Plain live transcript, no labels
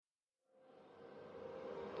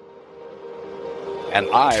an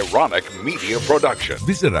ironic media production.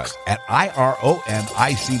 Visit us at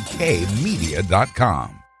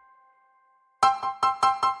ironickmedia.com.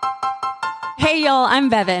 Hey, y'all, I'm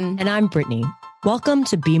Bevan. And I'm Brittany. Welcome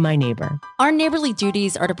to Be My Neighbor. Our neighborly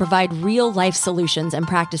duties are to provide real-life solutions and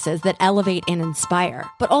practices that elevate and inspire,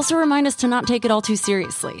 but also remind us to not take it all too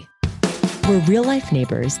seriously. We're real-life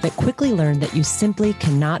neighbors that quickly learn that you simply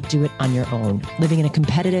cannot do it on your own, living in a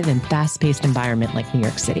competitive and fast-paced environment like New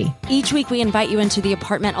York City. Each week, we invite you into the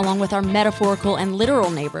apartment along with our metaphorical and literal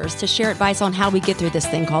neighbors to share advice on how we get through this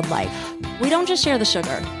thing called life. We don't just share the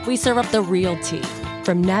sugar. We serve up the real tea.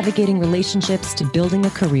 From navigating relationships to building a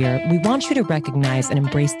career, we want you to recognize and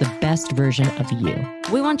embrace the best version of you.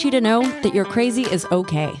 We want you to know that your crazy is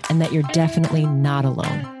okay. And that you're definitely not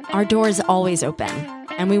alone. Our door is always open.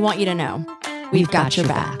 And we want you to know we've got your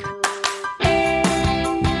back.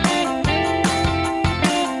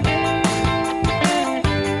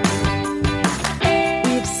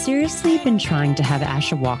 Seriously been trying to have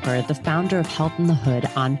Asha Walker, the founder of Health in the Hood,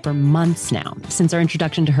 on for months now, since our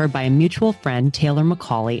introduction to her by a mutual friend, Taylor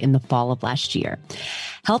McCauley, in the fall of last year.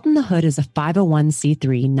 Health in the Hood is a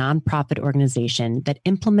 501c3 nonprofit organization that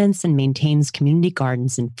implements and maintains community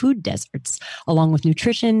gardens and food deserts, along with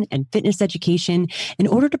nutrition and fitness education, in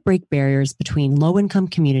order to break barriers between low-income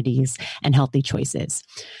communities and healthy choices.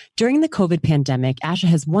 During the COVID pandemic, Asha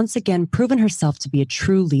has once again proven herself to be a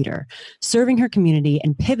true leader, serving her community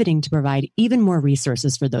and pivoting to provide even more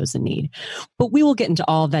resources for those in need. But we will get into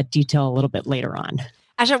all of that detail a little bit later on.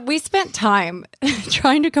 Asha, we spent time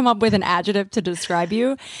trying to come up with an adjective to describe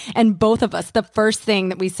you. And both of us, the first thing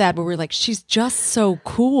that we said, we were like, she's just so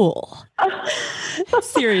cool.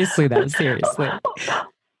 Seriously, though, seriously.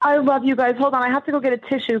 I love you guys. Hold on. I have to go get a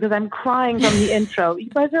tissue because I'm crying from the intro. You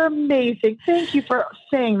guys are amazing. Thank you for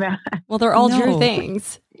saying that. Well, they're all true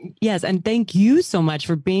things. Yes. And thank you so much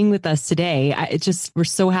for being with us today. We're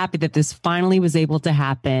so happy that this finally was able to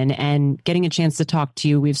happen and getting a chance to talk to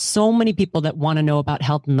you. We have so many people that want to know about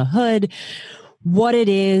Health in the Hood, what it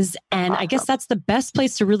is. And I guess that's the best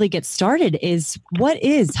place to really get started is what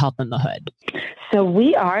is Health in the Hood? So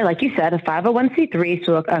we are, like you said, a 501c3.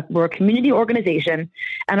 So we're a community organization,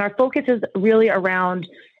 and our focus is really around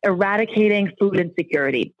eradicating food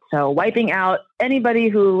insecurity. So wiping out anybody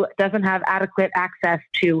who doesn't have adequate access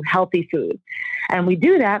to healthy food. And we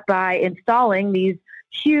do that by installing these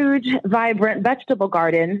huge, vibrant vegetable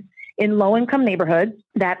gardens in low-income neighborhoods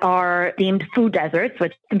that are deemed food deserts,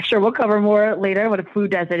 which I'm sure we'll cover more later, what a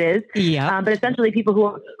food desert is. Yeah. But essentially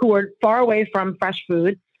people who are far away from fresh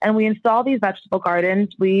food. And we install these vegetable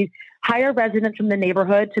gardens. We hire residents from the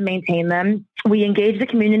neighborhood to maintain them. We engage the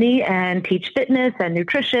community and teach fitness and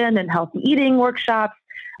nutrition and healthy eating workshops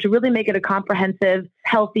to really make it a comprehensive,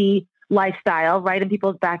 healthy lifestyle right in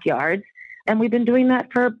people's backyards. And we've been doing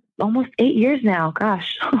that for almost 8 years now.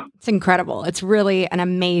 Gosh. It's incredible. It's really an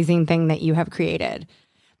amazing thing that you have created.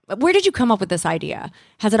 Where did you come up with this idea?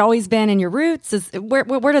 Has it always been in your roots?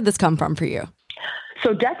 Where did this come from for you?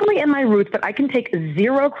 So definitely in my roots, but I can take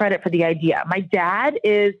zero credit for the idea. My dad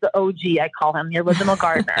is the OG, I call him, the original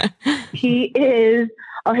gardener. He is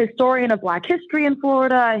a historian of Black history in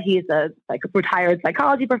Florida. He's a retired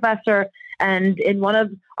psychology professor. And in one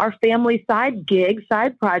of our family side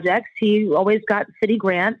projects, he always got city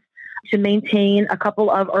grants to maintain a couple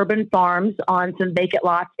of urban farms on some vacant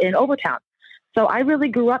lots in Overtown. So I really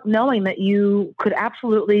grew up knowing that you could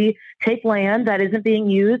absolutely take land that isn't being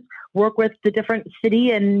used, work with the different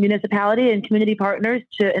city and municipality and community partners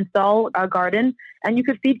to install a garden, and you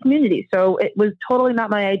could feed community. So it was totally not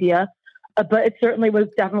my idea, but it certainly was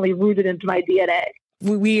definitely rooted into my DNA.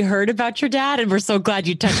 We heard about your dad, and we're so glad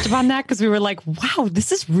you touched upon that because we were like, wow,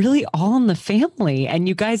 this is really all in the family. And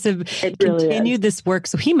you guys have continued this work.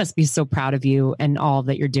 So he must be so proud of you and all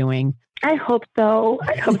that you're doing. I hope so.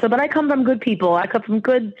 But I come from good people. I come from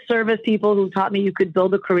good service people who taught me you could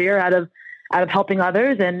build a career out of helping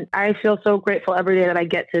others. And I feel so grateful every day that I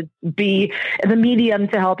get to be the medium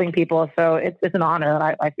to helping people. So it's an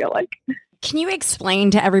honor, I feel like. Can you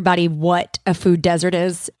explain to everybody what a food desert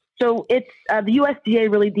is? So it's the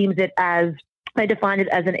USDA really deems it as, they define it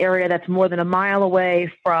as an area that's more than a mile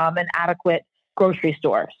away from an adequate grocery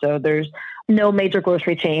store. So there's no major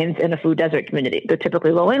grocery chains in a food desert community. They're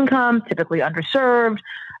typically low income, typically underserved,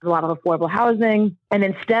 a lot of affordable housing. And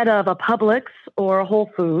instead of a Publix or a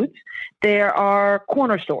Whole Foods, there are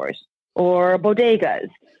corner stores or bodegas,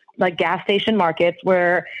 like gas station markets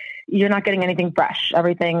where you're not getting anything fresh.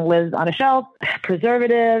 Everything lives on a shelf,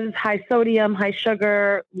 preservatives, high sodium, high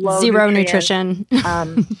sugar, low zero nutrition.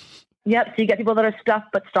 Yep. So you get people that are stuffed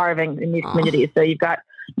but starving in these communities. So you've got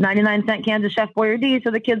 99-cent cans of Chef Boyardee, so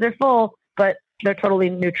the kids are full, but they're totally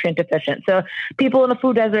nutrient deficient. So people in the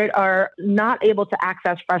food desert are not able to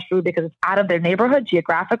access fresh food because it's out of their neighborhood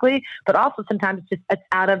geographically, but also sometimes it's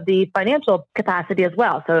out of the financial capacity as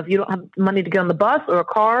well. So if you don't have money to get on the bus or a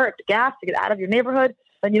car, or gas to get out of your neighborhood,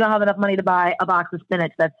 then you don't have enough money to buy a box of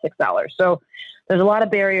spinach that's $6. So there's a lot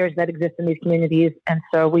of barriers that exist in these communities. And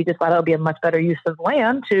so we just thought it would be a much better use of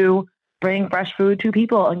land to bring fresh food to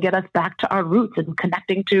people and get us back to our roots and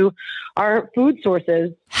connecting to our food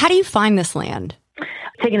sources. How do you find this land?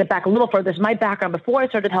 Taking it back a little further, my background before I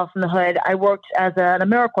started Health in the Hood, I worked as an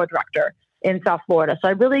AmeriCorps director in South Florida. So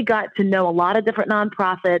I really got to know a lot of different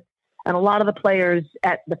nonprofits and a lot of the players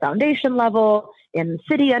at the foundation level, in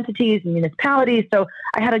city entities and municipalities. So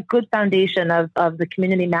I had a good foundation of the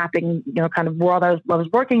community mapping, kind of world I was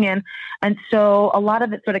working in. And so a lot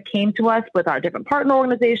of it sort of came to us with our different partner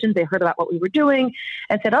organizations. They heard about what we were doing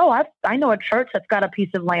and said, oh, I know a church that's got a piece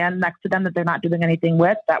of land next to them that they're not doing anything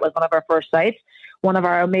with. That was one of our first sites. One of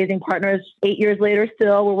our amazing partners, 8 years later,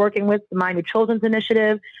 still we're working with the Miami Children's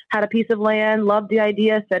Initiative, had a piece of land, loved the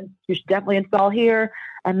idea, said you should definitely install here.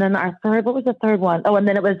 And then our third, what was the third one? Oh, and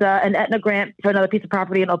then it was an Aetna grant for another piece of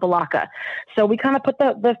property in Opa-locka. So we kind of put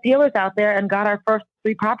the feelers out there and got our first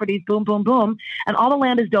 3 properties, boom, boom, boom. And all the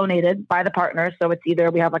land is donated by the partners. So it's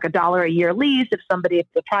either we have like $1 a year lease. If it's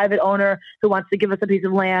a private owner who wants to give us a piece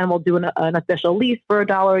of land, we'll do an official lease for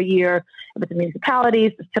 $1 a year. If it's a municipality,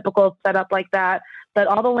 it's typical setup like that. But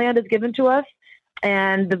all the land is given to us.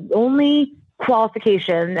 And the only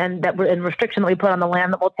qualification and restriction that we put on the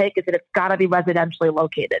land that we'll take is that it's got to be residentially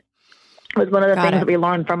located. It was one of the things that we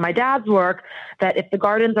learned from my dad's work, that if the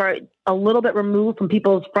gardens are a little bit removed from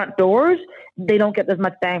people's front doors, they don't get as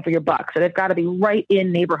much bang for your buck. So they've got to be right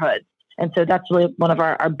in neighborhoods. And so that's really one of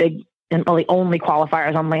our big and really only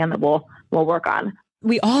qualifiers on land that we'll work on.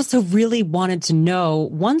 We also really wanted to know,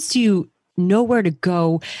 once you know where to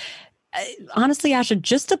go, honestly, Asha,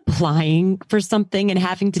 just applying for something and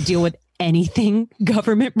having to deal with anything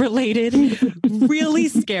government related really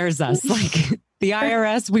scares us. Like the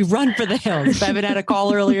IRS, we run for the hills. Bevan had a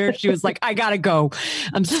call earlier. She was like, I gotta go.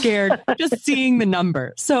 I'm scared just seeing the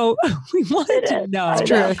number. So we wanted to know. It's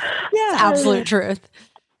truth. Yeah, it's absolute truth.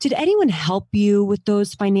 Did anyone help you with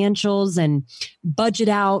those financials and budget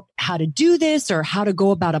out how to do this or how to go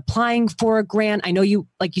about applying for a grant? I know you,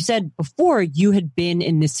 like you said before, you had been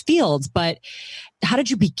in this field, but how did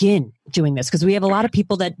you begin doing this? Because we have a lot of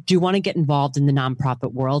people that do want to get involved in the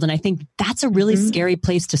nonprofit world. And I think that's a really scary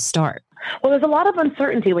place to start. Well, there's a lot of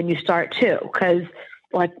uncertainty when you start too, because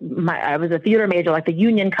I was a theater major, like the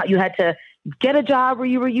union, you had to get a job where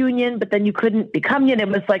you were union, but then you couldn't become union.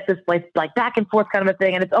 It was like this like back and forth kind of a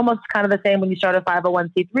thing. And it's almost kind of the same when you start a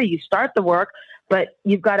 501c3. You start the work, but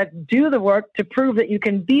you've got to do the work to prove that you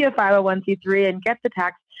can be a 501c3 and get the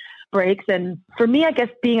tax breaks. And for me, I guess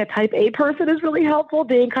being a type A person is really helpful.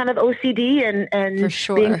 Being kind of OCD and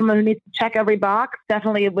being someone who needs to check every box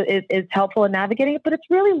definitely is helpful in navigating it. But it's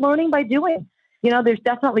really learning by doing. There's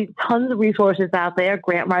definitely tons of resources out there,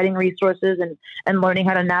 grant writing resources and learning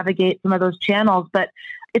how to navigate some of those channels. But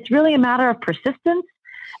it's really a matter of persistence.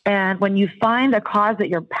 And when you find a cause that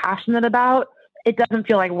you're passionate about, it doesn't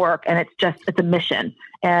feel like work, and it's a mission.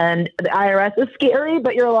 And the IRS is scary,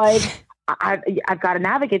 but you're like, I've got to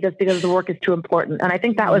navigate this because the work is too important. And I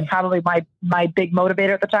think that was probably my big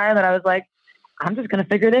motivator at the time, that I was like, I'm just going to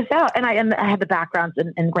figure this out. And I had the backgrounds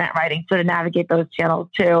in grant writing, so to navigate those channels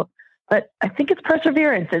too. But I think it's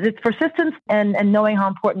perseverance. It's persistence and knowing how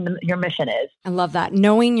important your mission is. I love that.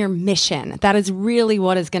 Knowing your mission. That is really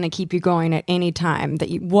what is going to keep you going at any time.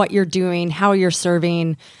 What you're doing, how you're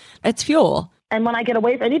serving, it's fuel. And when I get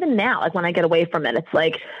away, and even now, like when I get away from it, it's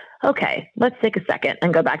like, okay, let's take a second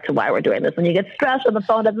and go back to why we're doing this. When you get stressed or the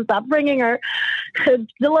phone doesn't stop ringing or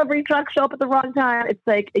delivery trucks show up at the wrong time, it's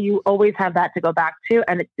like you always have that to go back to.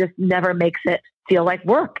 And it just never makes it feel like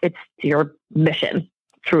work. It's your mission.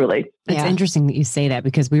 Truly. It's interesting that you say that,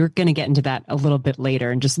 because we were going to get into that a little bit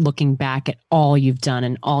later and just looking back at all you've done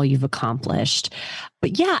and all you've accomplished.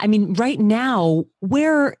 But yeah, I mean, right now,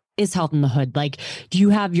 where is Health in the Hood? Like, do you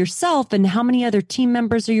have yourself, and how many other team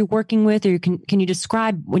members are you working with? Or can you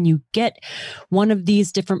describe, when you get one of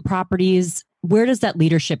these different properties, where does that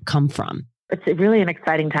leadership come from? It's really an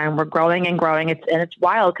exciting time. We're growing and growing. It's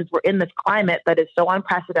wild because we're in this climate that is so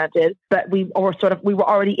unprecedented, but we were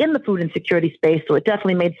already in the food insecurity space. So it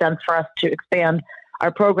definitely made sense for us to expand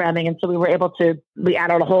our programming. And so we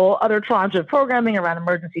added a whole other tranche of programming around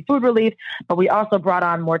emergency food relief, but we also brought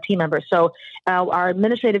on more team members. So our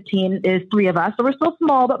administrative team is 3 of us. So we're still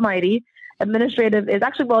small, but mighty. Administrative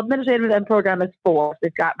and program is 4.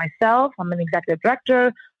 We've got myself, I'm an executive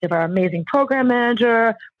director. We have our amazing program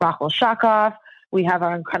manager, Rachel Shakoff. We have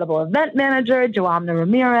our incredible event manager, Joamna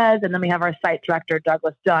Ramirez, and then we have our site director,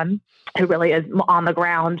 Douglas Dunn, who really is on the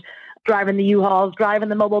ground, driving the U-Hauls, driving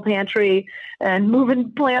the mobile pantry, and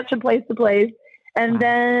moving plants from place to place. And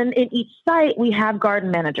then in each site, we have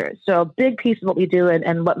garden managers. So a big piece of what we do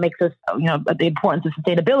and what makes us, the importance of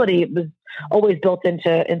sustainability was always built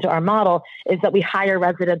into our model is that we hire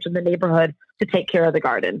residents in the neighborhood to take care of the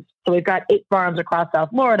gardens. So we've got 8 farms across South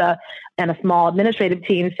Florida and a small administrative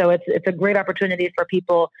team. So it's a great opportunity for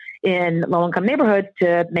people in low-income neighborhoods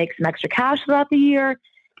to make some extra cash throughout the year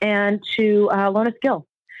and to learn a skill.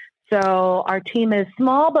 So our team is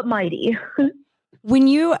small but mighty. When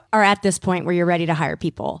you are at this point where you're ready to hire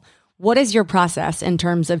people, what is your process in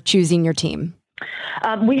terms of choosing your team?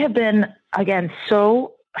 We have been, again,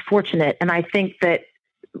 so fortunate. And I think that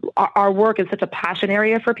our work is such a passion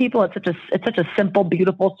area for people. It's such a simple,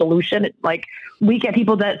 beautiful solution. It's like we get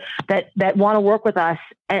people that want to work with us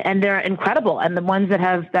and they're incredible. And the ones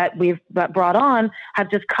that we've brought on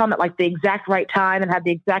have just come at like the exact right time and had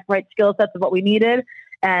the exact right skill sets of what we needed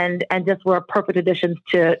and just were perfect additions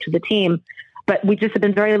to the team. But we just have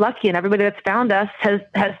been very lucky, and everybody that's found us has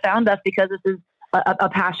found us because this is a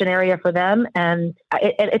passion area for them, and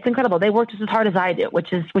it's incredible. They work just as hard as I do,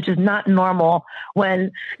 which is not normal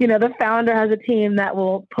when the founder has a team that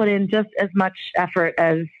will put in just as much effort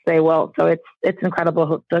as they will. So it's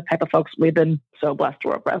incredible the type of folks we've been so blessed to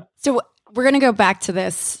work with. So we're going to go back to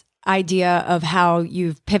this idea of how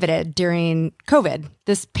you've pivoted during COVID,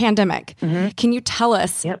 this pandemic. Mm-hmm. Can you tell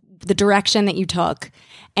us the direction that you took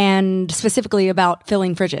and specifically about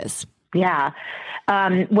filling fridges? Yeah.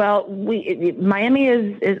 Well, Miami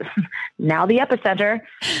is now the epicenter.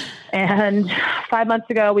 And 5 months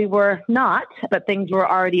ago, we were not, but things were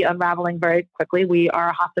already unraveling very quickly. We are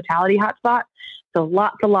a hospitality hotspot. So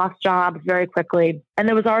lots of lost jobs very quickly. And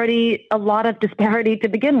there was already a lot of disparity to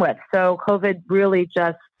begin with. So COVID really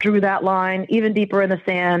just drew that line even deeper in the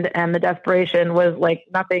sand. And the desperation was like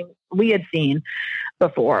nothing we had seen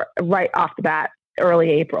before, right off the bat, early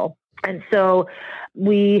April. And so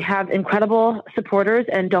we have incredible supporters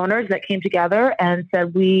and donors that came together and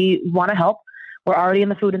said, we want to help. We're already in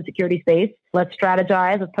the food insecurity space. Let's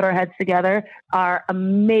strategize. Let's put our heads together. Our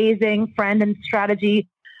amazing friend and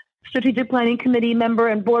strategic planning committee member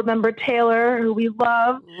and board member, Taylor, who we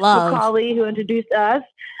love. Macaulay, who introduced us.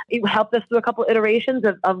 It helped us through a couple iterations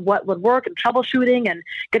of what would work and troubleshooting and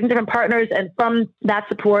getting different partners. And from that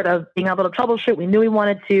support of being able to troubleshoot, we knew we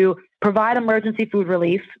wanted to provide emergency food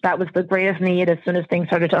relief. That was the greatest need. As soon as things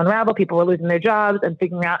started to unravel, people were losing their jobs and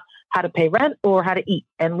figuring out how to pay rent or how to eat.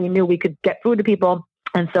 And we knew we could get food to people.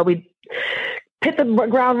 And so we hit the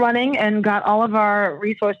ground running and got all of our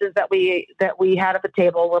resources that we had at the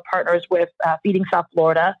table. We're partners with Feeding South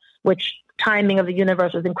Florida, which timing of the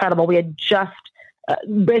universe was incredible. We had just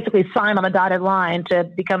basically signed on a dotted line to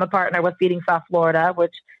become a partner with Feeding South Florida,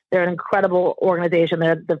 which they're an incredible organization.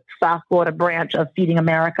 They're the South Florida branch of Feeding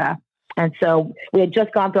America. And so we had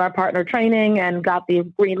just gone through our partner training and got the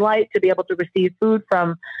green light to be able to receive food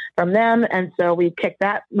from them. And so we kicked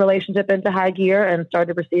that relationship into high gear and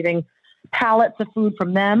started receiving pallets of food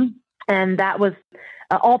from them. And that was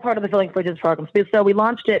all part of the Filling Fridges program. So we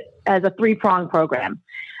launched it as a 3-pronged program,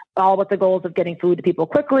 all with the goals of getting food to people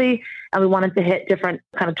quickly. And we wanted to hit different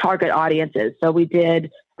kind of target audiences. So we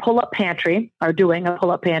did pull-up pantry, or doing a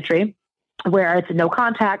pull-up pantry, where it's no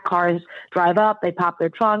contact. Cars drive up, they pop their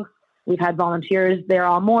trunks. We've had volunteers there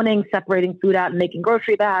all morning separating food out and making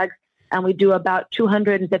grocery bags. And we do about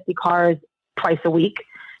 250 cars twice a week.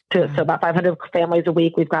 So about 500 families a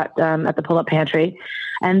week we've got at the pull-up pantry.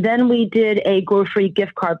 And then we did a grocery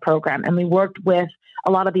gift card program. And we worked with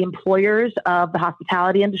a lot of the employers of the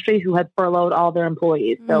hospitality industry who had furloughed all their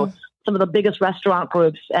employees. So some of the biggest restaurant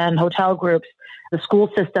groups and hotel groups, the school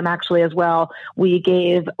system actually as well. We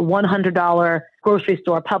gave $100 grocery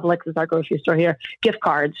store, Publix is our grocery store here, gift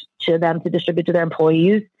cards to them to distribute to their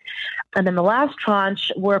employees. And then the last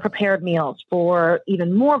tranche were prepared meals for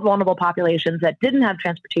even more vulnerable populations that didn't have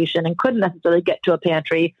transportation and couldn't necessarily get to a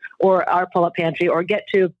pantry or our pull-up pantry or get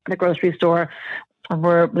to the grocery store.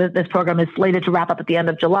 This program is slated to wrap up at the end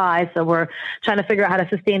of July, so we're trying to figure out how to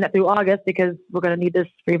sustain that through August because we're going to need this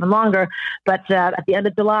for even longer. But at the end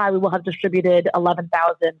of July, we will have distributed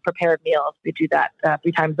 11,000 prepared meals. We do that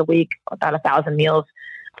 3 times a week, about 1,000 meals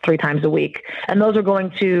 3 times a week. And those are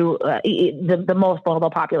going to the most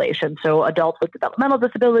vulnerable population, so adults with developmental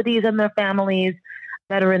disabilities and their families,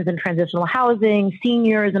 veterans in transitional housing,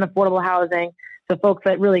 seniors in affordable housing, so folks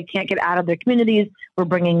that really can't get out of their communities. We're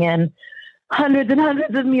bringing in hundreds and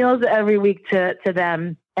hundreds of meals every week to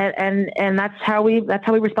them. And that's how we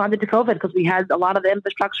responded to COVID, because we had a lot of the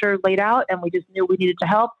infrastructure laid out and we just knew we needed to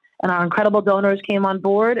help. and our incredible donors came on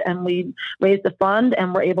board, and we raised the fund,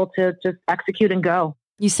 and we're able to just execute and go.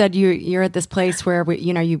 You said you're at this place where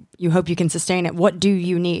you hope you can sustain it. What do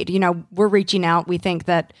you need? We're reaching out. We think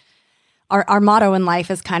that our motto in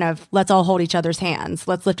life is kind of, let's all hold each other's hands.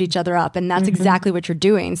 Let's lift each other up. And that's exactly what you're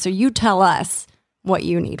doing. So you tell us what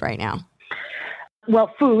you need right now.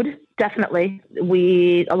 Well, food, definitely.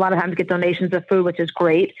 We a lot of times get donations of food, which is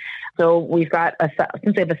great. So we've got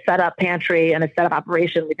since we have a set-up pantry and a set-up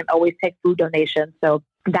operation, we can always take food donations. So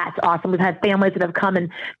that's awesome. We've had families that have come and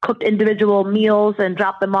cooked individual meals and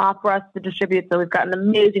dropped them off for us to distribute. So we've gotten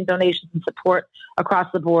amazing donations and support across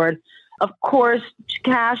the board. Of course,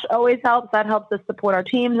 cash always helps. That helps us support our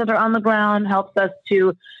teams that are on the ground, helps us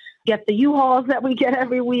to get the U-Hauls that we get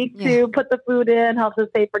every week to put the food in, helps us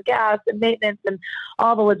pay for gas and maintenance and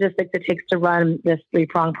all the logistics it takes to run this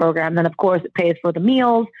 3-pronged program. Then, of course, it pays for the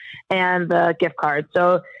meals and the gift cards.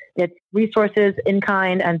 So it's resources in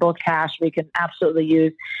kind and both cash we can absolutely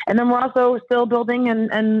use. And then we're also still building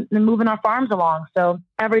and moving our farms along. So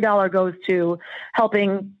every dollar goes to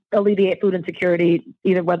helping alleviate food insecurity,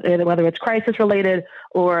 either whether it's crisis related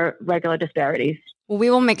or regular disparities. Well, we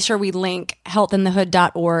will make sure we link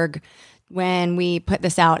healthinthehood.org when we put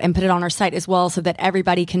this out and put it on our site as well, so that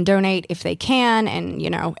everybody can donate if they can. And,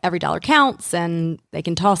 every dollar counts, and they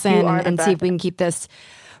can toss in and see if we can keep this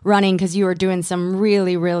running, because you are doing some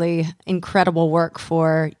really, really incredible work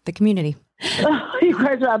for the community. You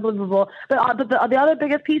guys are unbelievable. But the other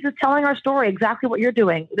biggest piece is telling our story, exactly what you're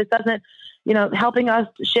doing. This doesn't, helping us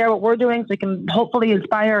share what we're doing so we can hopefully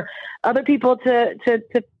inspire other people to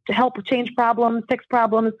help change problems, fix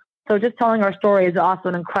problems. So just telling our story is also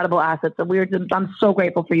an incredible asset. So I'm so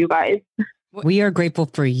grateful for you guys. We are grateful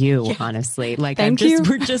for you, honestly.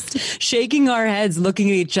 We're just shaking our heads, looking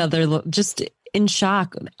at each other, just in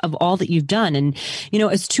shock of all that you've done. And,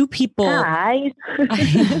 as two people, Hi.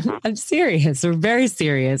 I'm serious. We're very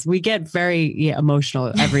serious. We get very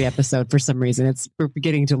emotional every episode for some reason. We're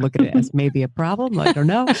beginning to look at it as maybe a problem. I don't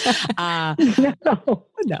know.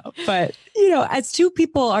 No, but as two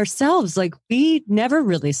people ourselves, we never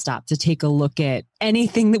really stop to take a look at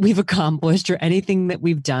anything that we've accomplished or anything that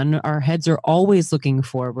we've done. Our heads are always looking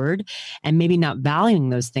forward and maybe not valuing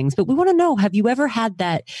those things. But we want to know, have you ever had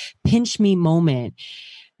that pinch me moment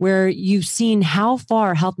where you've seen how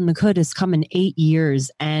far Health in the Hood has come in 8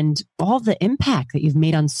 years and all the impact that you've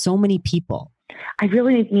made on so many people? I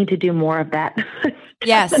really need to do more of that.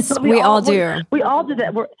 Yes, we all do. We all do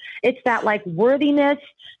that. It's that worthiness,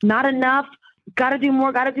 not enough, got to do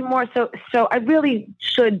more. So I really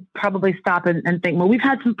should probably stop and think, well, we've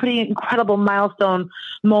had some pretty incredible milestone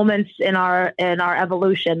moments in our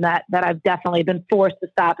evolution that I've definitely been forced to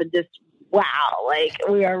stop and just, wow,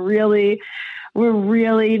 we're really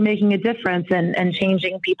making a difference and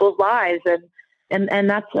changing people's lives. And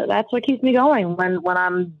that's what keeps me going when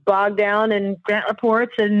I'm bogged down in grant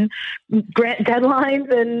reports and grant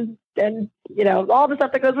deadlines and all the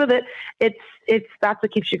stuff that goes with it. That's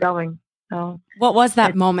what keeps you going. So what was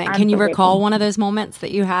that moment? Can you recall one of those moments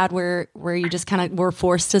that you had where you just kind of were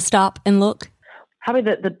forced to stop and look? Probably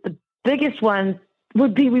the biggest one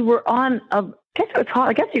would be we were on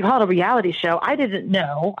I guess you call it a reality show. I didn't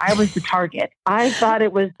know I was the target. I thought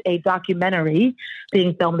it was a documentary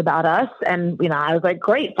being filmed about us. And, I was like,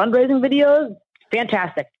 great, fundraising videos,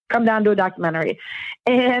 fantastic. Come down to a documentary.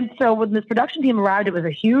 And so when this production team arrived, it was a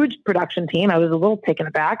huge production team. I was a little taken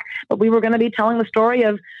aback, but we were going to be telling the story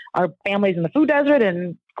of our families in the food desert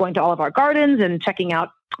and going to all of our gardens and checking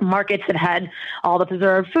out markets that had all the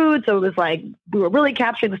preserved food. So it was we were really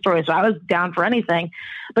capturing the story. So I was down for anything.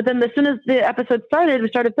 But then as soon as the episode started, we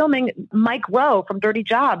started filming. Mike Rowe from Dirty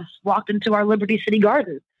Jobs walked into our Liberty City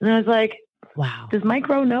garden. And I was like, wow, does Mike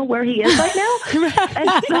Rowe know where he is right now? And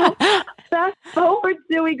so fast forward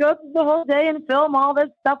to we go through the whole day and film all this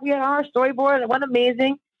stuff we had on our storyboard, and it went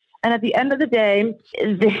amazing. And at the end of the day,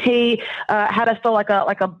 they had us throw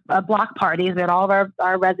a block party. We had all of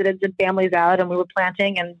our residents and families out, and we were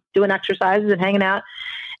planting and doing exercises and hanging out.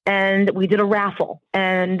 And we did a raffle.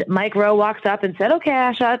 And Mike Rowe walks up and said, "Okay,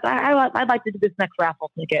 Asha, I'd like to do this next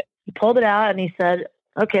raffle ticket." He pulled it out and he said,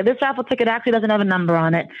 "Okay, this raffle ticket actually doesn't have a number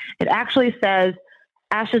on it. It actually says,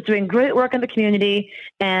 Asha's doing great work in the community,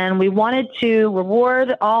 and we wanted to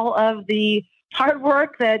reward all of the hard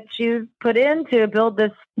work that she's put in to build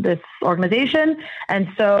this organization. And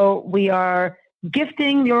so we are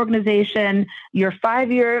gifting the organization your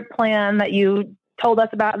 5-year plan that you told us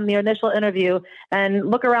about in the initial interview, and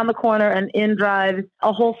look around the corner and in drives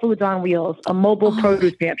a Whole Foods on wheels, a mobile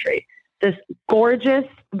produce pantry, this gorgeous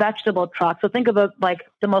vegetable truck." So think of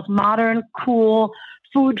the most modern, cool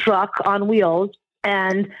food truck on wheels.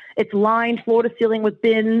 And it's lined floor to ceiling with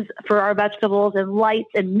bins for our vegetables and lights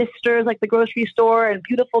and misters like the grocery store and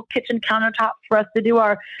beautiful kitchen countertops for us to do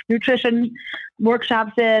our nutrition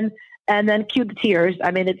workshops in. And then cue the tears.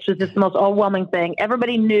 I mean, it's just the most overwhelming thing.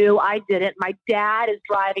 Everybody knew, I didn't. My dad is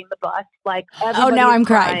driving the bus. Like, now I'm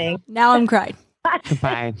crying. Now I'm crying.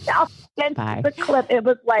 Goodbye. Bye. The clip, it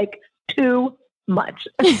was like too much.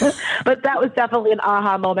 But that was definitely an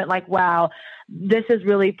aha moment. Like, wow, this is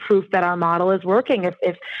really proof that our model is working.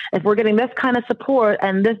 If we're getting this kind of support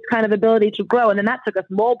and this kind of ability to grow, and then that took us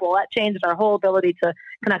mobile, that changed our whole ability to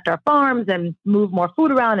connect our farms and move more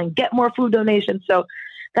food around and get more food donations. So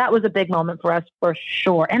that was a big moment for us for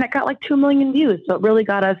sure. And it got like 2 million views. So it really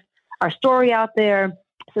got us our story out there.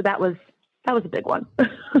 So that was a big one.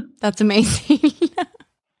 That's amazing.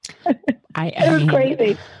 It was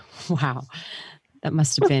crazy. Wow. That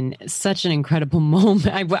must have been such an incredible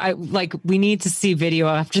moment. I like, we need to see video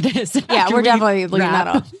after this. Yeah, we're definitely looking that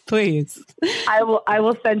up. Please. I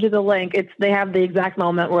will send you the link. They have the exact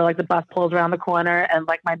moment where like the bus pulls around the corner and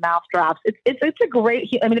like my mouth drops. It's a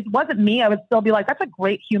great, I mean, if it wasn't me, I would still be like, that's a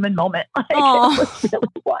great human moment. Like, it was really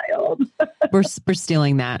wild. We're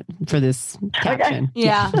stealing that for this caption. Okay.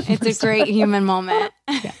 Yeah, it's a great human moment.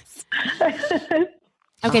 Yes.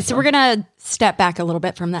 Okay, so we're going to step back a little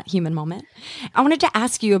bit from that human moment. I wanted to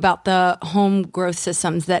ask you about the home growth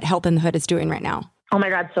systems that Health in the Hood is doing right now. Oh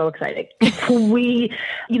my God, so exciting.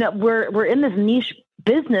 We're in this niche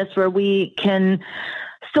business where we can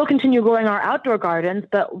still continue growing our outdoor gardens,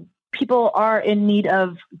 but people are in need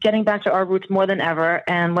of getting back to our roots more than ever.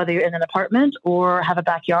 And whether you're in an apartment or have a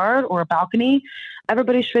backyard or a balcony,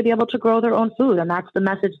 everybody should be able to grow their own food. And that's the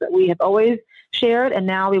message that we have always shared. And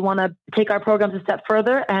now we want to take our programs a step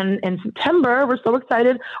further. And in September, we're so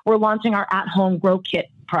excited, we're launching our at-home grow kit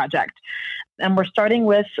project. And we're starting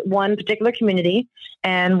with one particular community,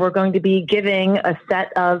 and we're going to be giving a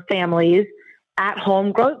set of families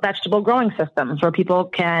at-home vegetable growing systems where people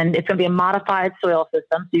it's going to be a modified soil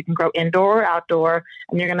system. So you can grow indoor or outdoor,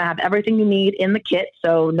 and you're going to have everything you need in the kit.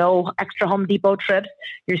 So no extra Home Depot trips,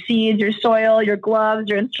 your seeds, your soil, your gloves,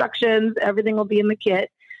 your instructions, everything will be in the kit.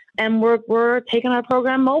 And we're taking our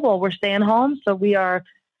program mobile. We're staying home. So we are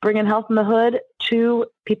bringing Health in the Hood to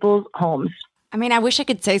people's homes. I mean, I wish I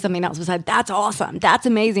could say something else besides that's awesome. That's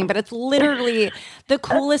amazing. But it's literally the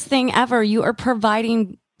coolest thing ever. You are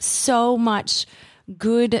providing so much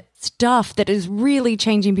good stuff that is really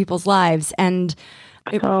changing people's lives. And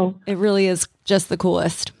it really is just the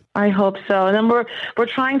coolest. I hope so. And then we're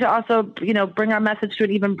trying to also, bring our message to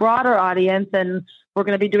an even broader audience. And we're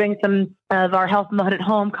going to be doing some of our Health in the Hood at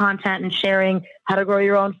home content and sharing how to grow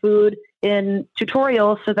your own food in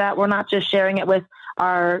tutorials so that we're not just sharing it with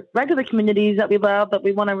our regular communities that we love, but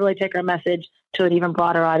we want to really take our message to an even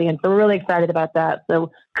broader audience. So we're really excited about that.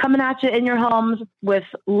 So coming at you in your homes with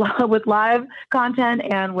live content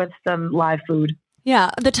and with some live food.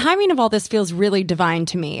 Yeah. The timing of all this feels really divine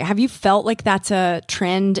to me. Have you felt like that's a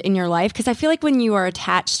trend in your life? Because I feel like when you are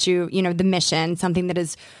attached to, the mission, something that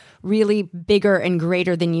is really bigger and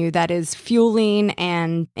greater than you, that is fueling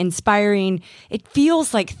and inspiring, it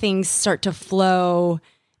feels like things start to flow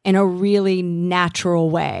in a really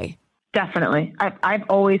natural way. Definitely. I've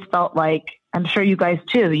always felt like, I'm sure you guys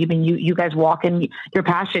too. I mean, you guys walk in your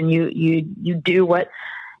passion. You do what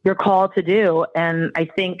you're called to do. And I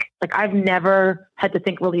think like I've never had to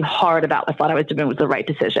think really hard about I thought I was doing was the right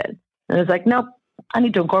decision. And it was like, nope, I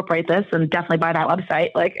need to incorporate this and definitely buy that website.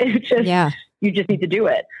 Like it's just, you just need to do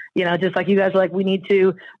it. Just like you guys are like, we need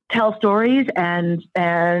to tell stories and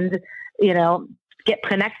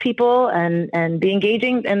connect people and be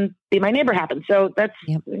engaging and be my neighbor happen. So that's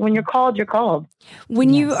when you're called, you're called.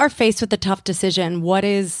 When you are faced with a tough decision,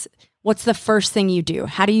 what's the first thing you do?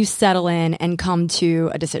 How do you settle in and come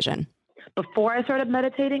to a decision? Before I started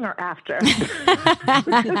meditating or after?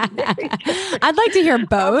 I'd like to hear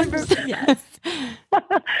both. Yes.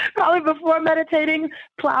 Probably before meditating,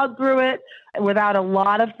 plowed through it without a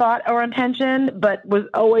lot of thought or intention, but was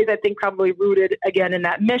always, I think, probably rooted again in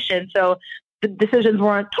that mission. So the decisions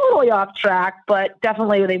weren't totally off track, but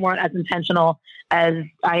definitely they weren't as intentional as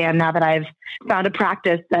I am now that I've found a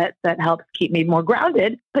practice that helps keep me more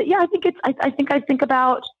grounded. But yeah, I think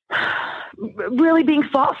about really being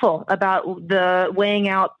thoughtful about the weighing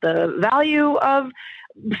out the value of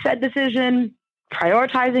said decision,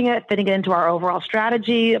 prioritizing it, fitting it into our overall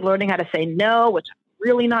strategy, learning how to say no, which I'm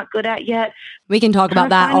really not good at yet. We can talk about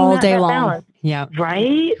that all day long. Balance. Yeah.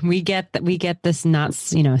 Right. We get this not,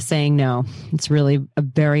 saying no. It's really a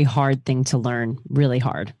very hard thing to learn, really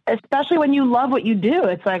hard. Especially when you love what you do.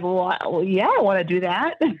 It's like, well yeah, I want to do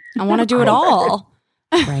that. I want to do it all.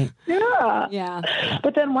 Right. Yeah. Yeah.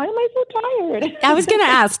 But then why am I so tired? I was going to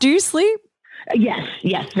ask, do you sleep?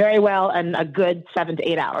 Yes, very well. And a good 7 to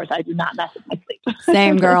 8 hours. I do not mess with my sleep.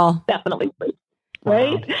 Same, girl. Definitely sleep.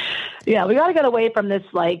 Right? Wow. Yeah, we got to get away from this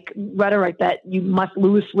like rhetoric that you must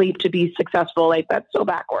lose sleep to be successful. Like that's so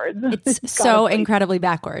backwards. It's so incredibly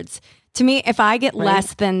backwards. To me, if I get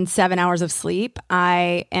less than 7 hours of sleep,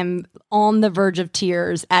 I am on the verge of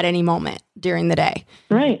tears at any moment during the day.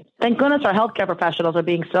 Right. Thank goodness our healthcare professionals are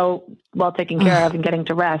being so well taken care of and getting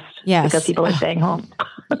to rest because people are staying home.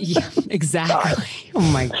 Yeah, exactly. Oh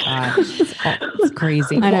my God. It's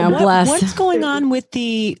crazy. I know, bless. What's going on with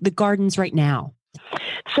the gardens right now?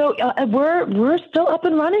 So we're still up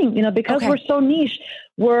and running, because we're so niche.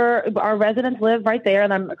 Our residents live right there,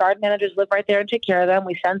 and our garden managers live right there and take care of them.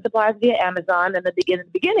 We send supplies via Amazon. And in the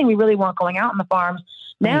beginning, we really weren't going out on the farms.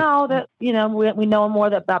 Now that we know more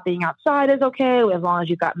about being outside is okay, as long as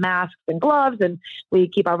you've got masks and gloves, and we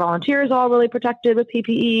keep our volunteers all really protected with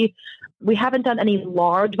PPE. We haven't done any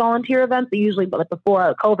large volunteer events. Usually, like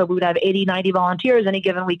before COVID, we would have 80, 90 volunteers any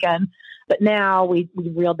given weekend. But now we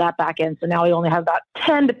reeled that back in. So now we only have about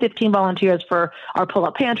 10 to 15 volunteers for our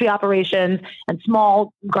pull-up pantry operations and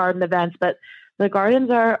small garden events. But the gardens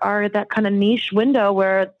are that kind of niche window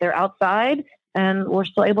where they're outside and we're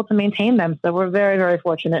still able to maintain them. So we're very, very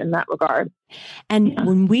fortunate in that regard. And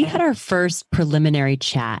when we had our first preliminary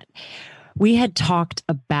chat, we had talked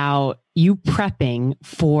about you prepping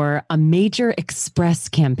for a major express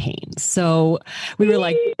campaign. So we were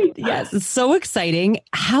like, yes, it's so exciting.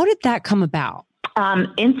 How did that come about?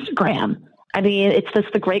 Instagram. I mean, it's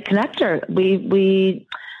just the great connector.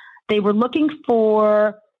 They were looking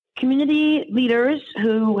for community leaders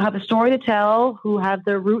who have a story to tell, who have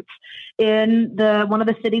their roots in one of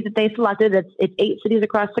the cities that they selected. It's 8 cities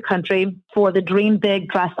across the country for the Dream Big,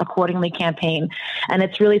 Dress Accordingly campaign. And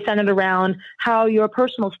it's really centered around how your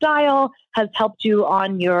personal style has helped you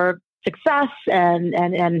on your success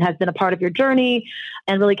and has been a part of your journey,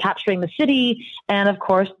 and really capturing the city. And of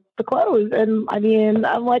course, the clothes. And I mean,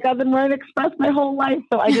 I've been wearing Express my whole life,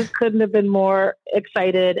 so I just couldn't have been more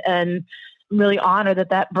excited and really honored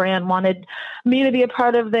that brand wanted me to be a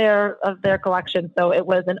part of their collection. So it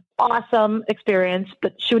was an awesome experience.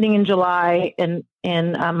 But shooting in July in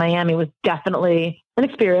Miami was definitely an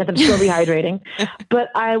experience. I'm still rehydrating, but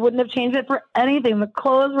I wouldn't have changed it for anything. The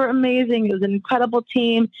clothes were amazing. It was an incredible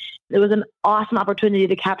team. It was an awesome opportunity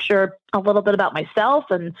to capture a little bit about myself,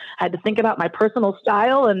 and I had to think about my personal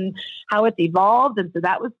style and how it's evolved. And so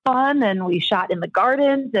that was fun. And we shot in the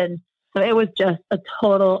gardens, and so it was just a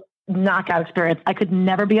total knockout experience. I could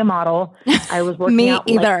never be a model. I was working out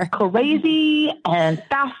like crazy and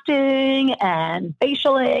fasting and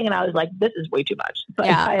facialing, and I was like, this is way too much. But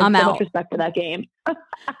I have so much respect for that game.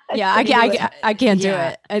 Yeah, I can't do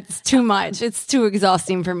it. It's too much. It's too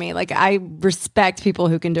exhausting for me. Like, I respect people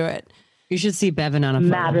who can do it. You should see Bevan on a photo.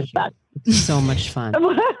 Mad respect. It's so much fun.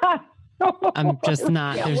 I'm just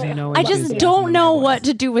not. There's no. I just don't know what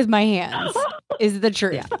to do with my hands. Is the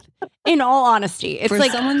truth. Yeah. In all honesty, it's for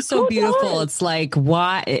like someone so beautiful. It's like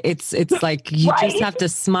why? It's like you just have to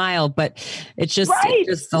smile, but it's just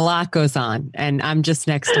a lot goes on, and I'm just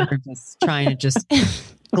next to her, just trying to just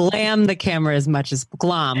glam the camera as much as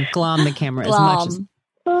glom the camera as much as.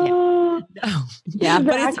 Yeah,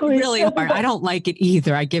 but it's really hard. I don't like it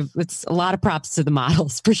either. It's a lot of props to the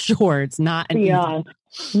models for sure. It's not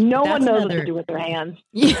no one knows what to do with their hands.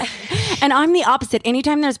 Yeah. And I'm the opposite.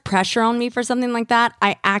 Anytime there's pressure on me for something like that,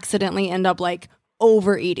 I accidentally end up like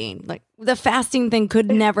overeating. Like the fasting thing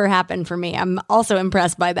could never happen for me. I'm also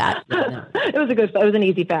impressed by that. It was an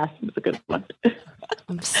easy fast. It was a good one.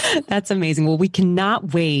 That's amazing. Well, we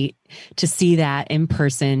cannot wait to see that in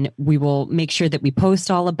person. We will make sure that we post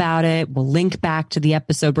all about it. We'll link back to the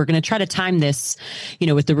episode. We're going to try to time this,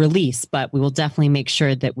 with the release, but we will definitely make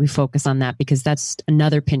sure that we focus on that, because that's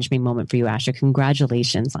another pinch me moment for you, Asha.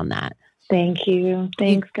 Congratulations on that. Thank you.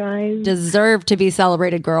 Thanks, guys. Deserve to be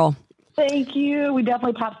celebrated, girl. Thank you. We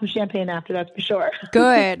definitely popped some champagne after, that's for sure.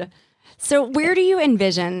 Good. So where do you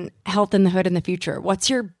envision Health in the Hood in the future? What's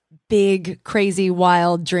your big, crazy,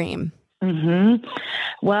 wild dream? Mm-hmm.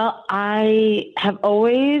 Well, I have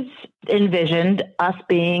always envisioned us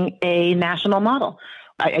being a national model.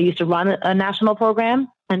 I used to run a national program.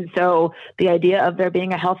 And so the idea of there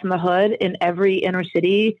being a Health in the Hood in every inner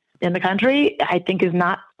city in the country, I think is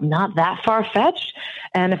not that far-fetched.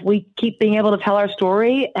 And if we keep being able to tell our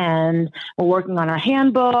story, and we're working on our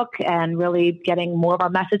handbook and really getting more of our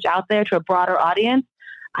message out there to a broader audience,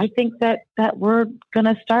 I think that we're going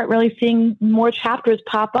to start really seeing more chapters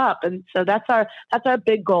pop up. And so that's our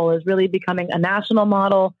big goal, is really becoming a national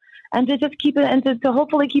model and to just keep it, and to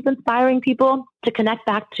hopefully keep inspiring people to connect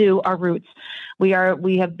back to our roots. We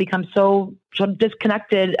have become so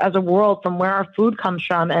disconnected as a world from where our food comes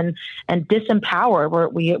from, and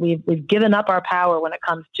disempowered. We've given up our power when it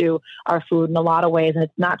comes to our food in a lot of ways. And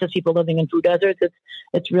it's not just people living in food deserts.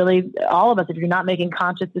 It's really all of us. If you're not making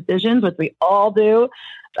conscious decisions, which we all do,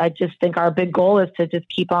 I just think our big goal is to just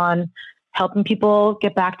keep on helping people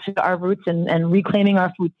get back to our roots and reclaiming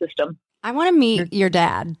our food system. I want to meet your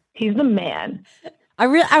dad. He's the man. I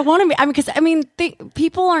want to meet, because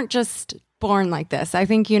people aren't just born like this. I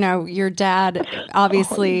think, your dad,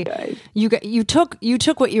 obviously you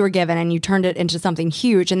took what you were given and you turned it into something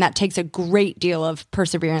huge. And that takes a great deal of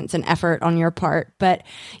perseverance and effort on your part. But,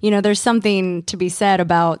 there's something to be said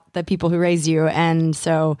about the people who raised you. And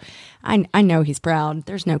so I know he's proud.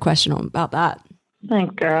 There's no question about that.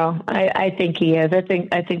 Thanks, girl. I think he is. I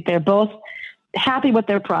think they're both happy with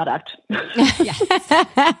their product.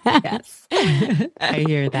 Yes. I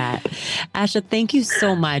hear that. Asha, thank you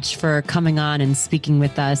so much for coming on and speaking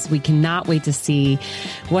with us. We cannot wait to see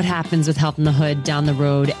what happens with Health in the Hood down the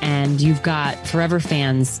road. And you've got forever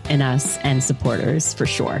fans in us and supporters for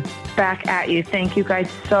sure. Back at you. Thank you guys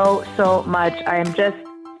so much. I am just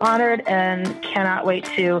honored and cannot wait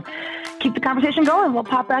to keep the conversation going. We'll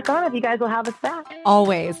pop back on if you guys will have us back.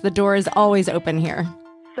 Always. The door is always open here.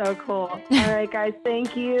 So cool. All right, guys.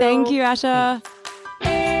 Thank you. Thank you, Asha.